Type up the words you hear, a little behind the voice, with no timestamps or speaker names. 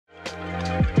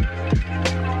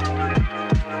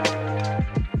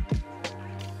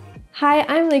Hi,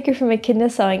 I'm Luca from Echidna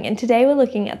Sewing, and today we're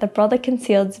looking at the Brother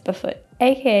Concealed Zipper Foot,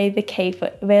 aka the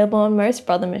K-foot, available on most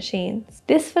Brother machines.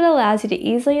 This foot allows you to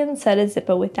easily insert a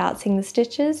zipper without seeing the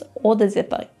stitches or the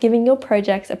zipper, giving your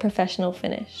projects a professional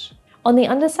finish. On the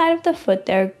underside of the foot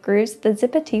there are grooves the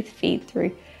zipper teeth feed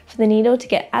through for the needle to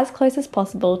get as close as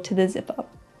possible to the zipper.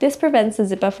 This prevents the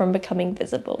zipper from becoming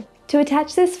visible. To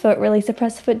attach this foot, release the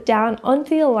press foot down onto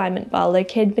the alignment bar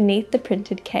located beneath the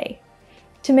printed K.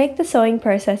 To make the sewing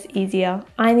process easier,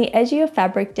 iron the edge of your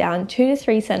fabric down 2 to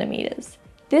 3 centimeters.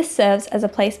 This serves as a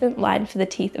placement line for the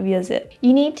teeth of your zip.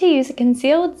 You need to use a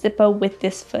concealed zipper with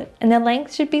this foot, and the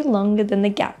length should be longer than the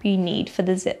gap you need for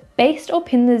the zip. Baste or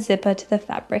pin the zipper to the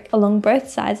fabric along both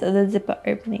sides of the zipper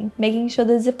opening, making sure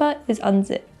the zipper is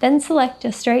unzipped. Then select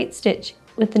your straight stitch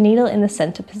with the needle in the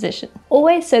center position.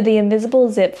 Always sew the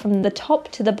invisible zip from the top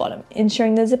to the bottom,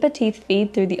 ensuring the zipper teeth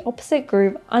feed through the opposite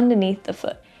groove underneath the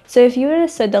foot. So if you were to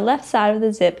sew the left side of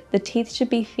the zip, the teeth should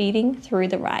be feeding through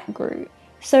the right groove.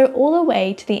 Sew all the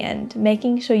way to the end,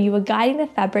 making sure you are guiding the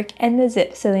fabric and the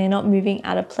zip so they are not moving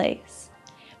out of place.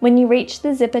 When you reach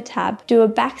the zipper tab, do a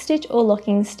backstitch or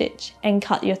locking stitch and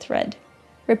cut your thread.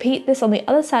 Repeat this on the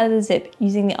other side of the zip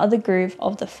using the other groove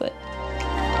of the foot.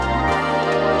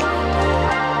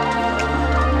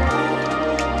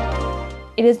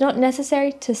 It is not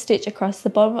necessary to stitch across the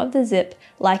bottom of the zip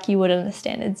like you would on a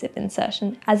standard zip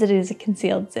insertion, as it is a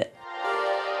concealed zip.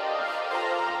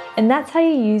 And that's how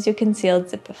you use your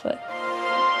concealed zipper foot.